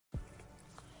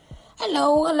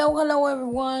Hello,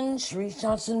 everyone. Sharice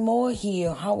Johnson Moore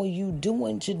here. How are you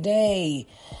doing today?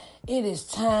 It is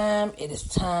time. It's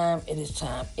time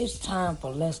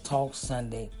for Let's Talk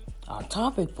Sunday. Our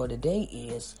topic for today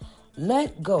is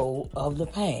let go of the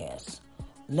past.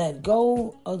 Let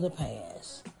go of the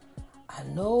past. I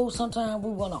know sometimes we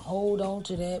want to hold on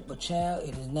to that, but child,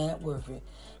 it is not worth it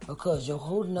because you're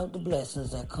holding up the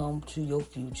blessings that come to your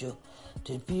future,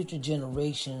 to future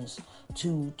generations,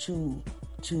 to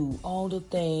all the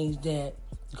things that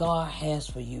God has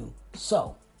for you.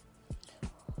 So,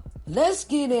 let's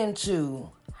get into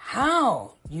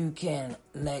how you can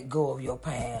let go of your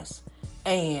past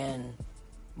and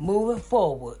moving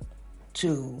forward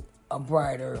to a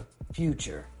brighter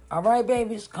future. All right,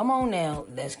 babies, come on now.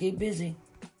 Let's get busy.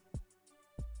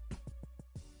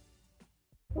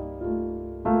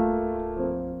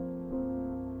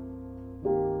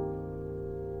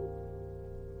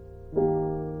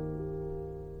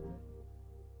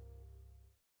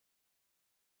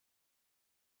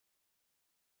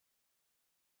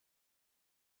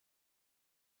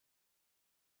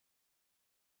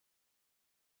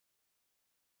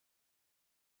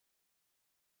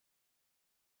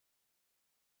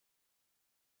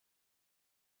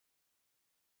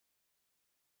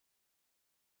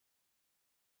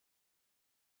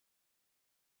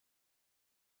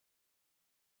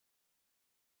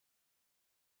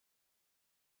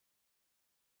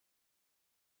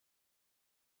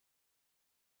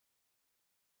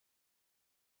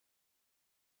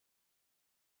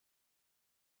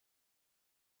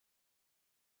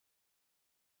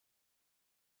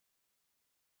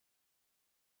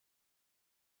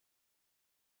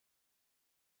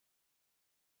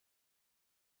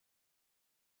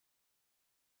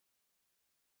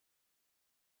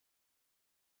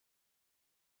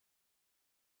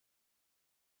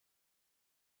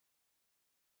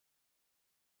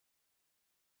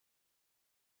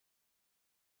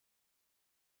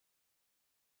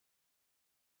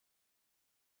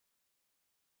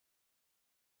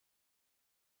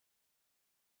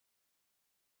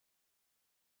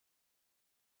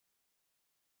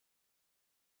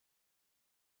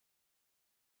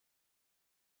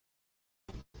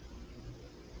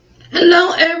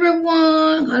 Hello,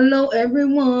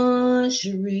 everyone.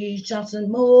 Sharice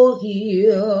Johnson Moore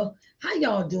here. How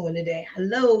y'all doing today?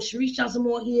 Hello, Sharice Johnson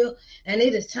Moore here. And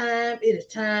it's time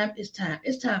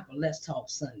for Let's Talk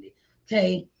Sunday.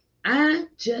 Okay. I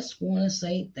just want to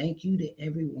say thank you to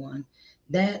everyone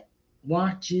that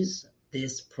watches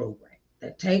this program,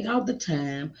 that take out the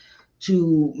time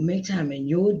to make time in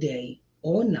your day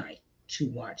or night to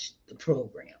watch the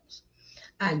programs.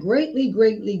 I greatly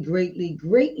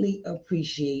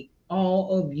appreciate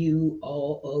all of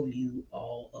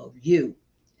you.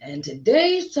 And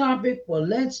today's topic for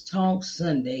Let's Talk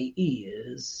Sunday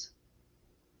is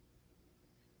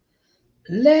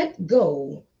let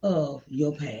go of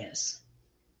your past.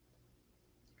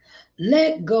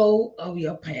 Let go of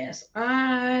your past.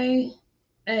 I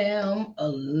am a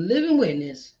living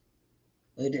witness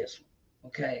of this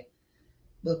one, okay?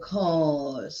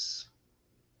 Because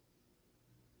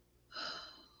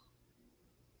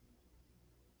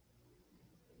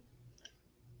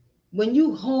when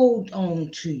you hold on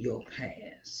to your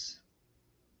past,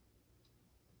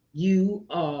 you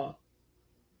are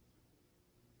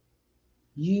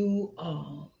you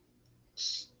are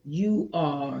you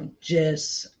are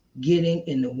just getting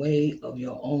in the way of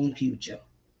your own future.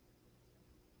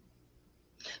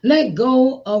 Let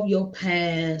go of your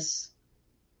past.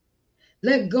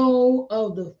 Let go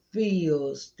of the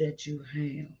fears that you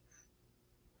have.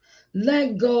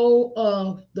 Let go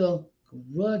of the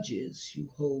grudges you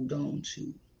hold on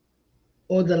to,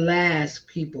 or the lies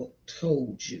people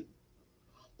told you,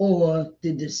 or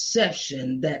the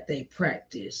deception that they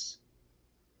practice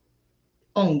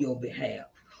on your behalf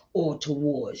or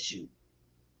towards you.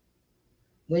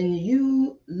 When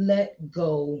you let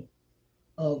go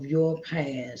of your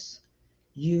past,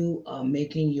 you are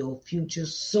making your future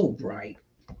so bright.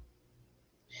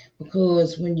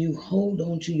 Because when you hold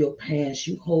on to your past,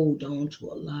 you hold on to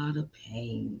a lot of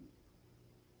pain.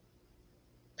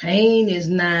 Pain is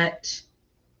not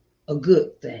a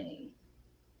good thing.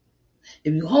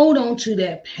 If you hold on to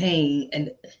that pain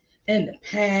and the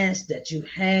past that you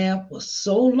have for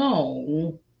so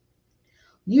long,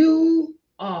 you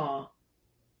are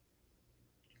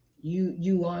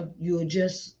you're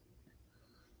just,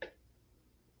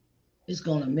 it's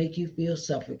going to make you feel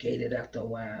suffocated after a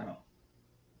while.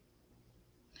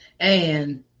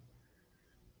 And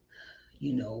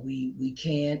we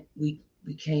can't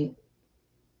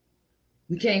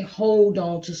We can't hold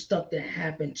on to stuff that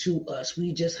happened to us.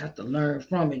 We just have to learn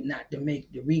from it, not to make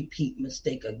the repeat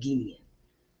mistake again.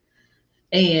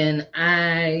 And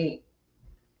I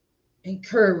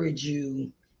encourage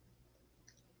you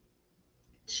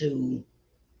to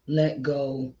let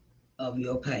go of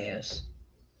your past,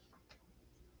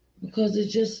 because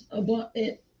it's just a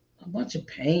bunch of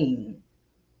pain.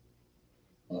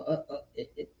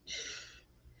 It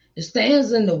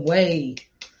stands in the way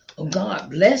of God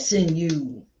blessing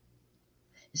you.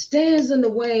 It stands in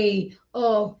the way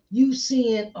of you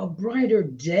seeing a brighter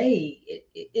day.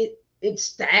 It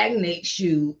stagnates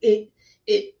you. It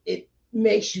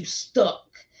makes you stuck.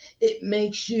 It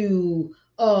makes you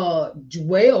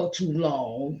dwell too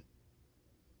long.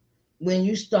 When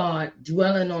you start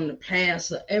dwelling on the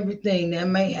past of everything that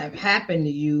may have happened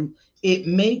to you, it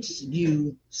makes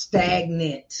you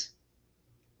stagnant.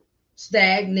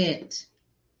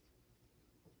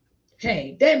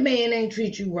 Okay, that man ain't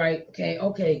treat you right.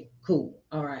 Okay, cool.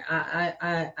 All right,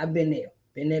 I've been there,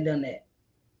 done that.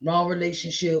 Wrong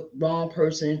relationship, wrong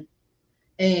person,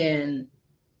 and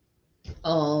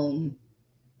I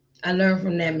learned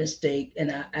from that mistake,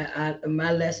 and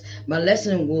my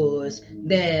lesson was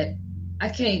that I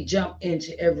can't jump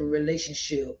into every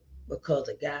relationship because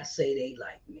a guy say they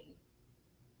like me.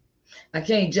 I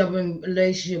can't jump in a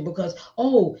relationship because,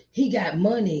 oh, he got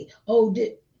money. I'm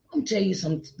tell you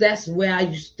something. That's where I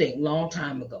used to think long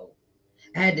time ago.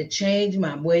 I had to change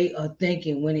my way of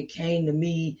thinking when it came to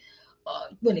me,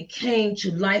 when it came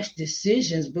to life's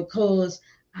decisions, because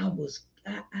I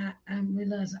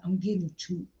realized I'm getting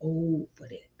too old for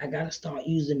that. I gotta start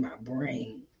using my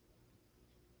brain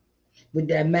with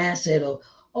that mindset of,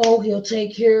 oh, he'll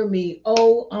take care of me.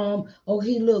 Oh,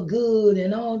 he look good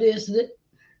and all this.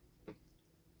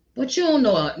 But you don't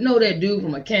know that dude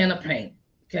from a can of paint.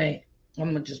 Okay,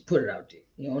 I'm gonna just put it out there.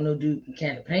 You don't know dude from a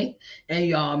can of paint, and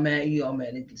you all mad. You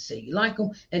automatically say you like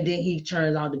him, and then he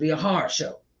turns out to be a hard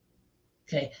show.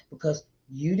 Okay, because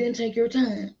you didn't take your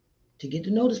time to get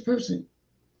to know this person.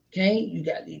 Okay, you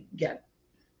got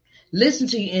listen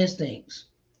to your instincts.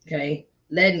 Okay,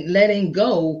 letting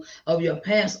go of your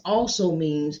past also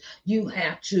means you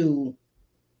have to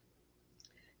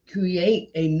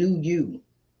create a new you.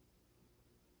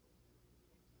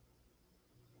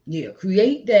 Yeah,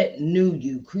 create that new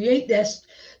you. Create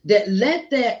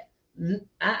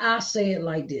I'll say it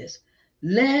like this.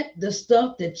 Let the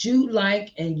stuff that you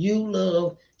like and you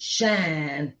love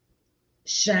shine,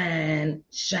 shine,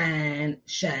 shine,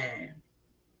 shine.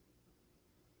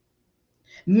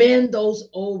 Mend those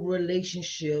old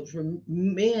relationships.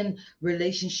 Mend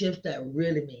relationships that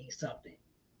really mean something.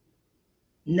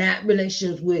 Not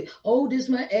relationships with, oh, this is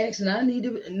my ex and I need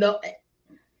to, no.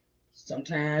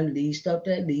 Sometimes leave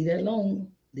that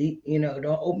alone. Don't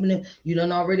open it. You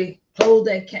don't already close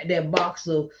that box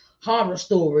of horror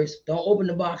stories. Don't open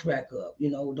the box back up.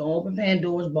 Don't open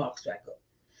Pandora's box back up.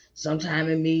 Sometimes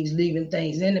it means leaving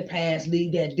things in the past.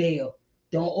 Leave that there.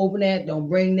 Don't open that. Don't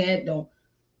bring that. Don't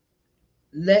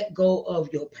let go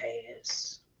of your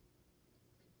past.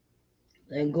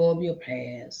 Let go of your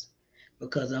past,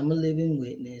 because I'm a living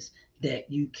witness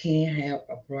that you can have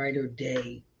a brighter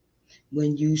day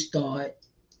when you start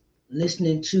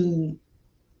listening to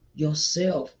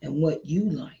yourself and what you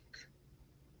like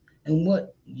and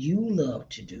what you love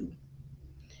to do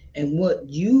and what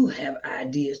you have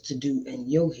ideas to do in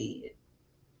your head.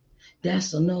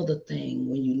 That's another thing.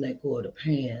 When you let go of the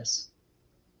past,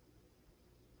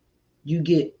 you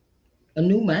get a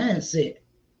new mindset.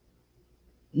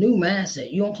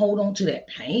 You don't hold on to that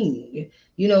pain.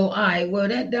 All right, well,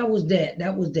 that was that.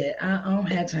 I don't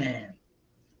have time.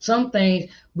 Some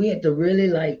things we have to really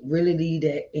leave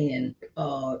that in.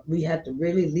 We have to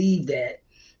really leave that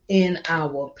in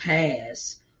our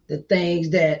past. The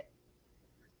things that,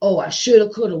 oh, I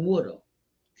shoulda, coulda, woulda.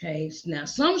 Okay, now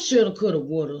some shoulda, coulda,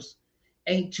 wouldas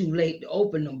ain't too late to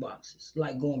open them boxes,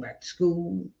 like going back to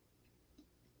school,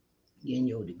 getting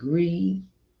your degree,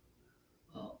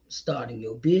 starting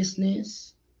your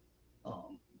business,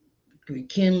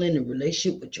 rekindling a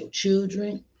relationship with your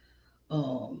children,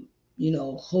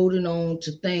 holding on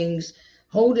to things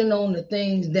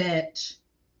that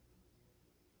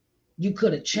you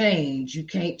could have changed. You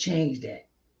can't change that,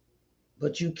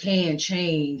 but you can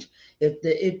change if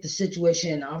the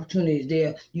situation and the opportunity is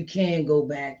there. You can go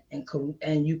back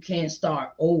and you can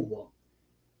start over,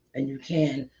 and you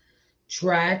can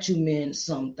try to mend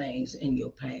some things in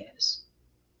your past,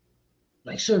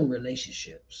 like certain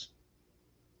relationships.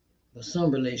 But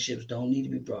some relationships don't need to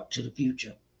be brought to the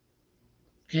future.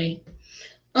 Okay.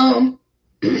 I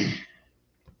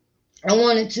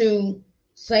wanted to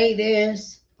say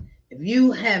this If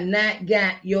you have not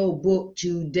got your book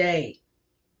today,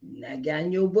 not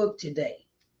gotten your book today,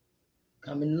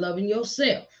 Come in Loving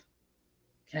Yourself.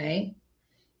 Okay?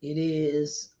 It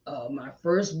is my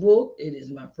first book. It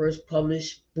is my first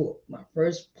published book, my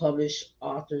first published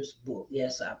author's book.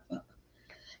 Yes,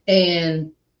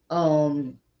 and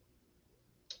for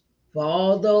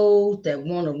all those that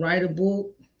want to write a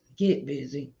book, get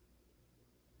busy.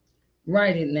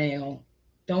 Write it now.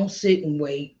 Don't sit and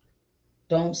wait.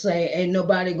 Don't say, don't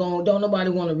nobody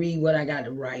want to read what I got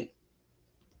to write.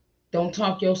 Don't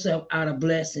talk yourself out of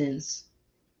blessings.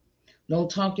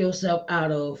 Don't talk yourself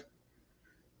out of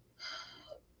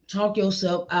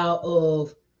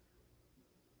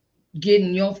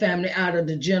getting your family out of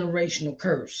the generational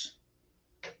curse.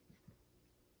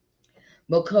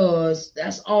 Because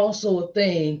that's also a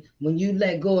thing. When you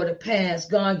let go of the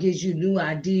past, God gives you new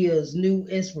ideas, new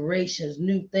inspirations,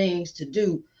 new things to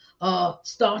do.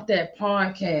 Start that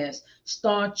podcast.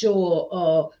 Start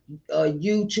your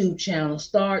YouTube channel.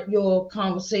 Start your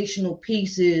conversational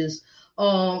pieces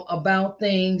about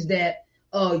things that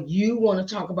you want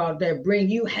to talk about that bring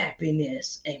you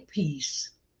happiness and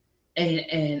peace,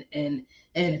 and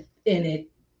it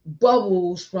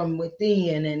bubbles from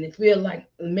within, and it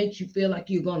makes you feel like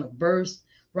you're gonna burst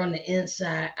from the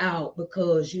inside out,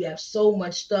 because you have so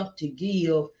much stuff to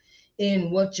give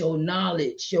in what your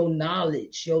knowledge. You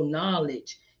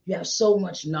have so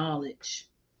much knowledge,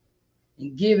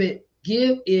 and give it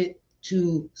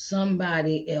to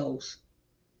somebody else.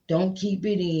 Don't keep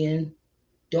it in.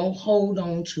 Don't hold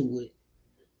on to it,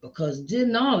 because the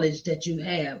knowledge that you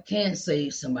have can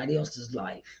save somebody else's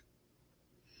life.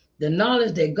 The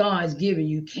knowledge that God's given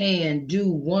you can do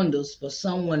wonders for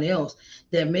someone else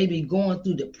that may be going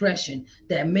through depression,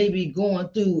 that may be going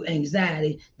through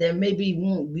anxiety, that maybe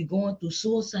won't be going through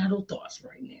suicidal thoughts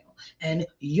right now. And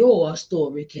your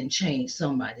story can change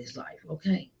somebody's life,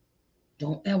 okay?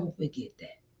 Don't ever forget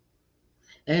that.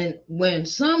 And when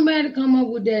somebody come up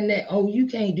with that, oh, you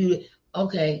can't do it,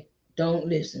 okay, don't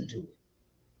listen to it.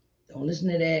 Don't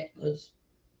listen to that, because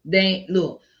they ain't,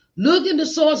 look at the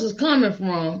sources coming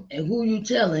from and who you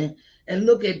telling, and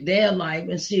look at their life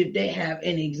and see if they have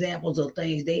any examples of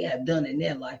things they have done in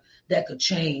their life that could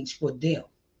change for them.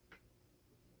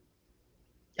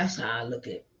 That's how I look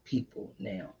at people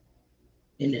now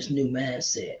in this new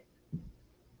mindset.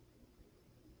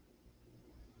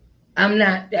 I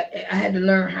had to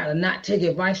learn how to not take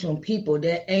advice from people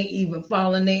that ain't even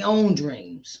following their own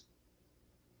dreams.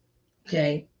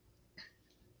 Okay?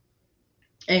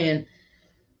 And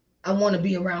I want to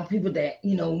be around people that,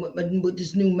 with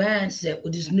this new mindset,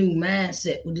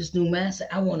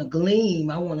 I want to glean.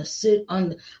 I want to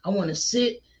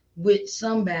sit with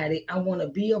somebody. I want to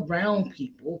be around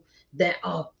people that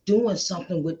are doing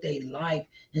something with their life,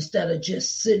 instead of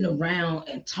just sitting around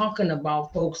and talking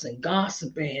about folks and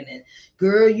gossiping. And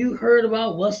girl, you heard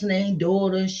about what's her name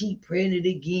daughter? She pregnant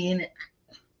again.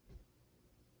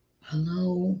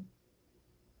 Hello?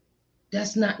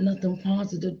 That's not nothing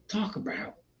positive to talk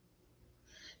about.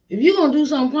 If you're going to do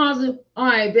something positive, all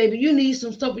right, baby, you need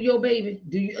some stuff for your baby.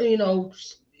 Do you,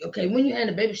 okay, when you had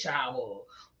a baby shower,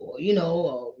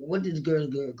 or what did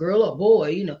girl or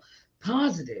boy,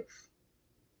 positive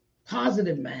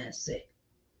mindset.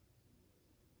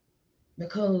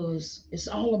 Because it's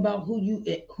all about who you're.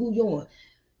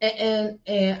 And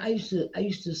I used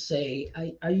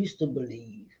to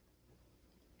believe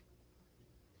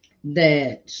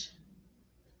that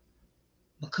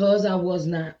because I was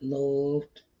not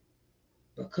loved,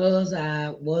 because I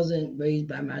wasn't raised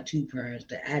by my two parents,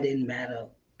 that I didn't matter.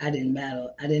 I didn't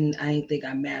think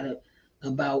I mattered I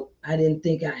didn't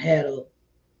think I had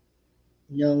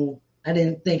I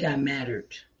didn't think I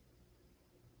mattered.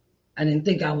 I didn't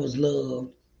think I was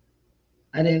loved.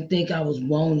 I didn't think I was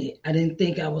wanted. I didn't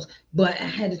think I was, but I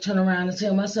had to turn around and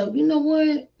tell myself, you know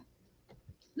what?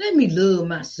 Let me love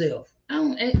myself. I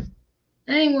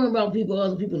ain't worried about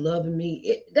other people loving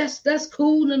me. That's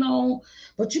cool and all,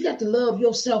 but you got to love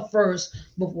yourself first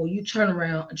before you turn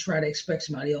around and try to expect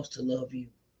somebody else to love you.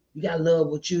 You gotta love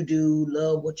what you do,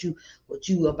 love what you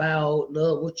about,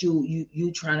 love what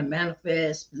you trying to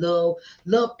manifest, love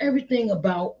everything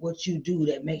about what you do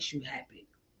that makes you happy.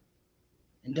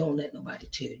 And don't let nobody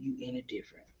tell you any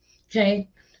different. Okay?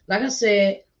 Like I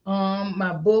said,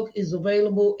 my book is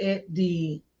available at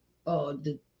the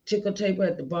ticker tape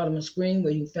at the bottom of the screen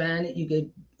where you find it. You get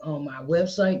on my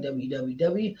website,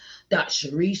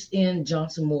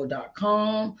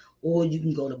 www.ShariceNJohnsonMoore.com, or you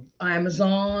can go to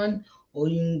Amazon, or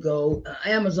you can go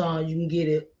Amazon. You can get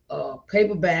it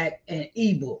paperback and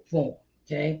ebook form.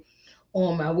 Okay,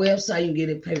 on my website you can get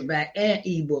it paperback and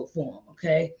ebook form.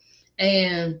 Okay,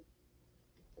 and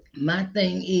my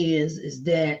thing is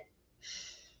that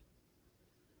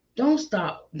don't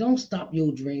stop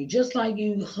your dream. Just like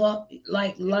you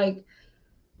like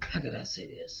how could I say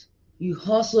this? You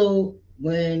hustle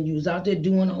when you was out there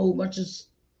doing a whole bunch of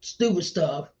stupid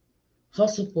stuff.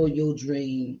 Hustle for your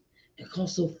dream and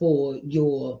hustle for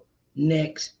your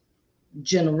next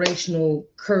generational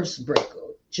curse breaker.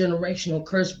 Generational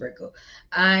curse breaker.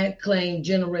 I claim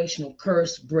generational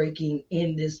curse breaking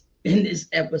in this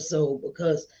episode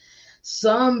because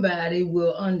somebody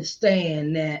will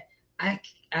understand that I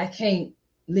can't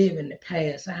live in the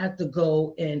past. I have to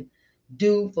go and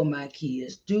do for my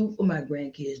kids, do for my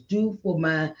grandkids, do for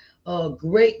my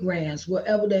great grands,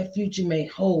 whatever that future may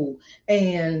hold,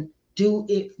 and do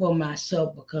it for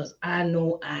myself because I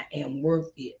know I am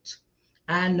worth it.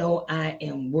 I know I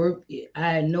am worth it.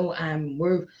 I know I'm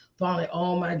worth following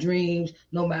all my dreams,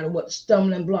 no matter what the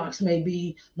stumbling blocks may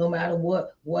be, no matter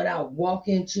what I walk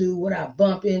into, what I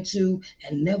bump into,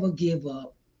 and never give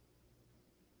up.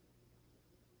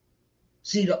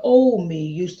 See, the old me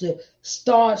used to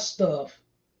start stuff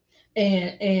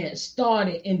and start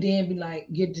it and then be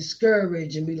like, get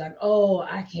discouraged and be like, oh,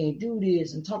 I can't do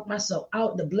this and talk myself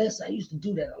out the bless. I used to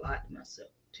do that a lot to myself.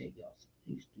 I'll tell y'all,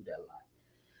 I used to do that a lot.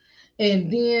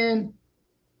 And then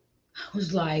I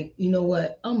was like, you know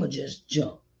what? I'm going to just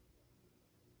jump.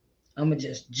 And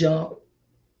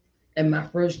my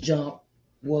first jump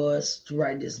was to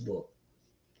write this book.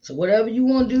 So whatever you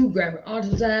want to do, graphic art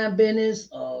design business,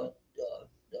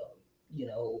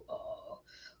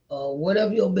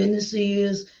 whatever your business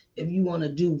is, if you want to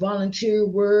do volunteer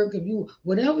work,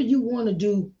 whatever you want to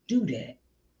do that.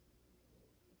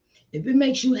 If it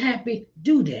makes you happy,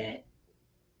 do that.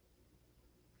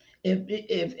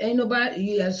 If ain't nobody,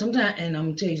 you got sometimes, and I'm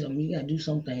gonna tell you something, you gotta do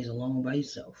some things alone by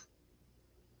yourself.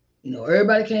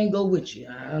 Everybody can't go with you.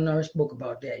 I never spoke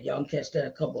about that. Y'all can catch that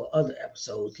a couple of other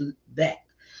episodes back.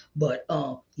 But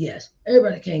yes,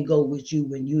 everybody can't go with you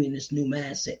when you in this new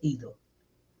mindset either.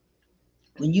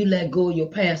 When you let go of your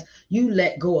past, you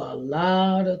let go of a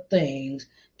lot of things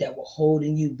that were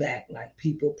holding you back, like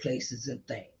people, places, and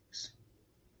things.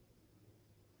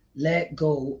 Let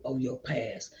go of your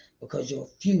past because your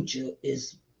future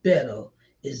is better.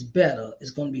 It's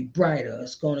going to be brighter.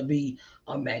 It's going to be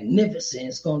magnificent.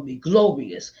 It's going to be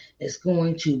glorious. It's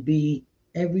going to be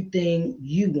everything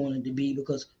you want it to be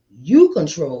because you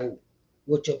control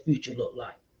what your future look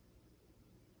like.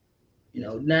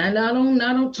 Not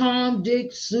on Tom,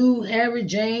 Dick, Sue, Harry,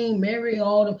 Jane, Mary,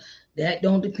 all them. That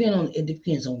don't depend on it.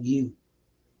 Depends on you.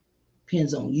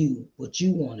 Depends on you, what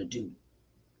you want to do,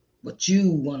 what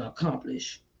you want to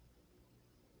accomplish.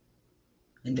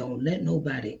 And don't let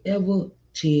nobody ever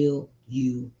tell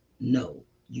you no.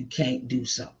 You can't do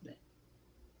something.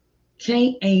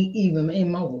 Can't ain't even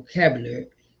in my vocabulary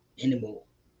anymore.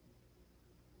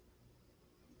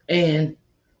 And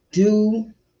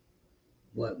do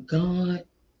what God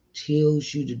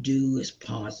tells you to do is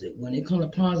positive. When it comes to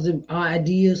positive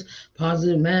ideas,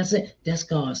 positive mindset, that's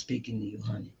God speaking to you,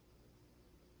 honey.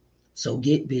 So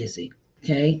get busy,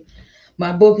 okay?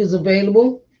 My book is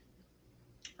available,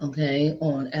 okay,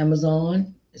 on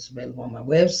Amazon. It's available on my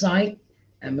website,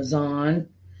 Amazon.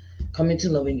 Coming to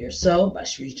Loving Yourself by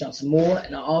Sharice Johnson Moore.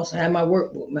 And I also have my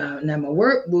workbook. My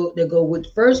workbook that go with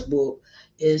the first book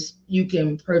is you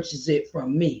can purchase it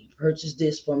from me. Purchase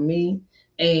this from me.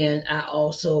 And I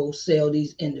also sell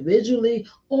these individually,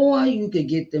 or you could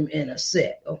get them in a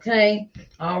set. Okay.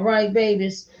 All right,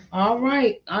 babies. All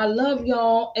right. I love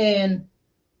y'all. And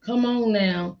come on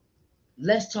now.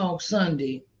 Let's talk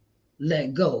Sunday.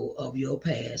 Let go of your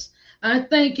past. I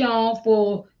thank y'all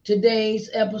for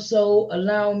today's episode.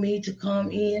 Allow me to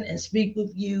come in and speak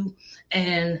with you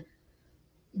and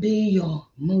be your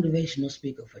motivational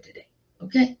speaker for today.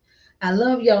 Okay? I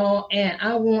love y'all, and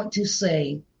I want to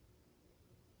say,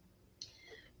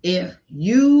 if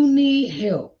you need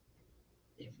help,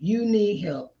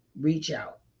 reach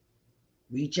out.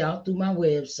 Reach out through my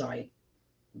website.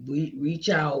 Reach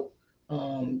out.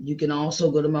 You can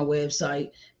also go to my website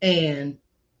and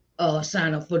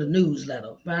sign up for the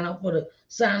newsletter.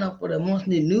 Sign up for the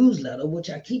monthly newsletter, which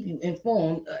I keep you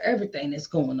informed of everything that's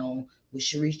going on with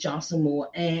Sharice Johnson Moore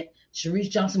and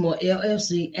Sharice Johnson Moore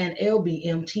LLC and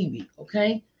LBM TV.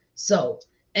 Okay, so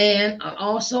and I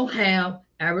also have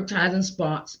advertising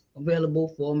spots available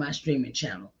for my streaming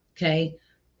channel. Okay,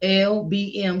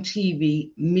 LBM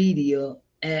TV Media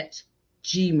at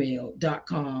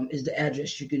gmail.com is the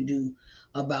address you can do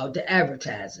about the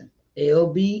advertising.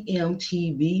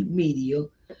 LBMTV Media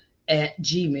at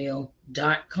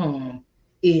gmail.com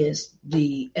is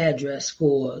the address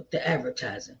for the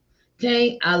advertising.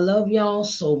 Okay, I love y'all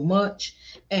so much,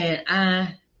 and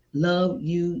I love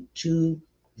you to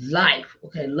life.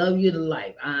 Okay, love you to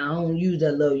life. I don't use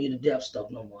that love you to death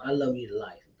stuff no more. I love you to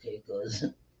life. Okay, because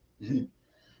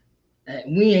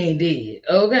we ain't dead.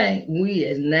 Okay, we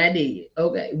is not dead.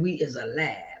 Okay, we is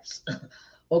alive.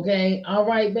 Okay, all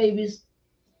right, babies.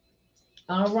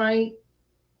 All right.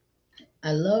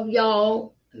 I love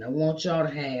y'all, and I want y'all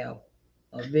to have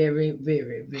a very,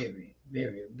 very, very,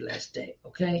 very blessed day.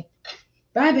 Okay,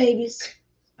 bye, babies.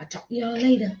 I'll talk to y'all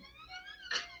later.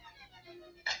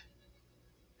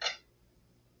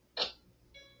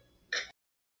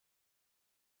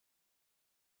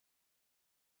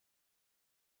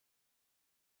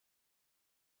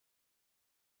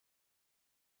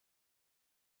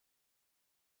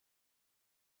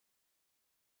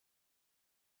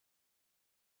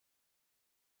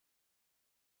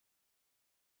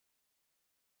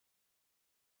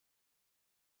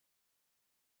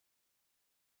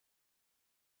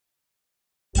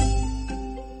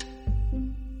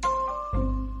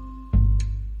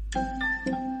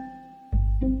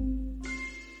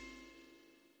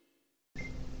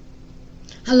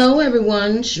 Hello,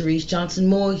 everyone. Sharice Johnson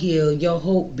Moore here, your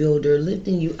hope builder,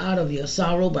 lifting you out of your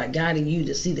sorrow by guiding you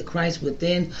to see the Christ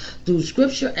within through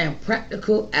scripture and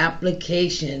practical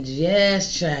applications.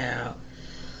 Yes, child.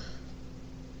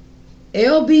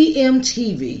 LBM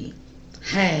TV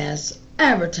has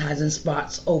advertising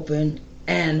spots open,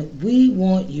 and we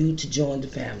want you to join the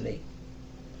family.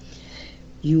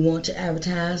 You want to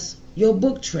advertise your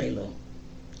book trailer,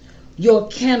 your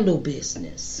candle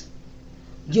business,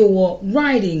 your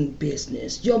writing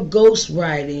business, your ghost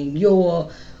writing,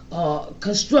 your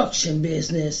construction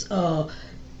business, your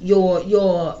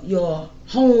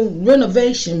home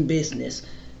renovation business.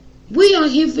 We are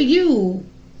here for you.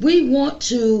 We want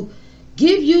to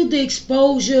give you the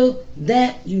exposure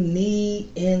that you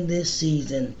need in this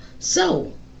season.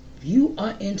 So, if you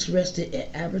are interested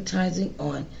in advertising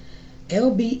on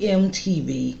LBM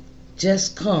TV,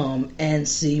 just come and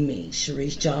see me,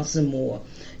 Sharice Johnson Moore.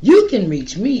 You can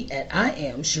reach me at I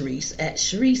am Sharice at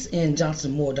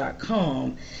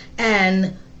ShariceNJohnsonMoore.com,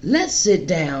 and let's sit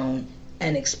down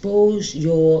and expose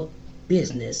your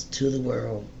business to the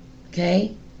world.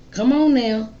 Okay? Come on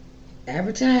now.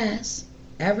 Advertise,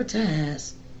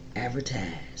 advertise,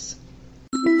 advertise.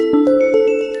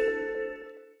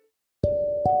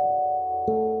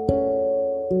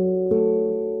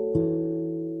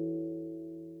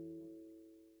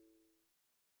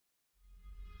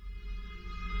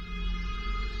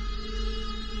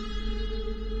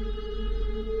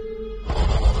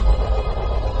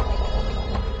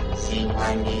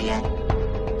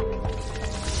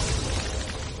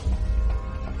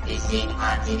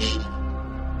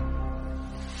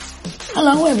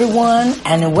 Hello, everyone,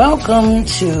 and welcome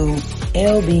to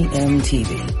LBM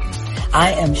TV.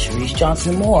 I am Sharice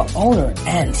Johnson Moore, owner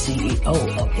and CEO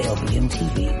of LBM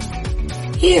TV.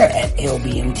 Here at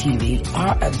LBM TV,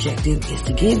 our objective is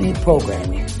to give you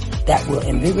programming that will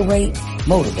invigorate,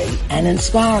 motivate, and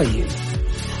inspire you.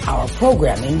 Our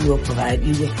programming will provide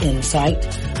you with insight,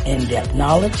 in-depth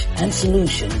knowledge, and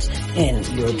solutions in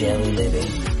your daily living.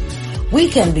 We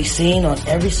can be seen on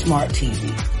every smart TV,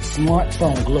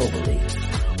 smartphone globally.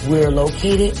 We're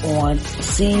located on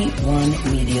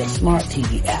C1 Media Smart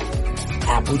TV app,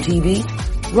 Apple TV,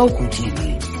 Roku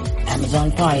TV,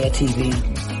 Amazon Fire TV,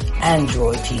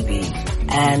 Android TV,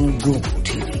 and Google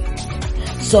TV.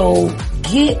 So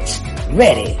get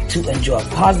ready to enjoy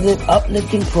positive,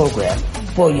 uplifting program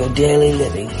for your daily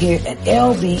living here at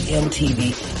LBM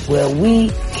TV, where we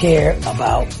care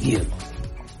about you.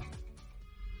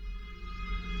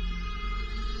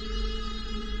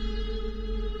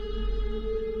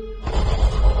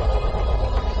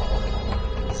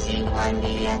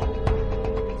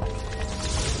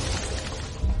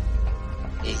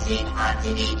 Is it hard to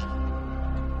read?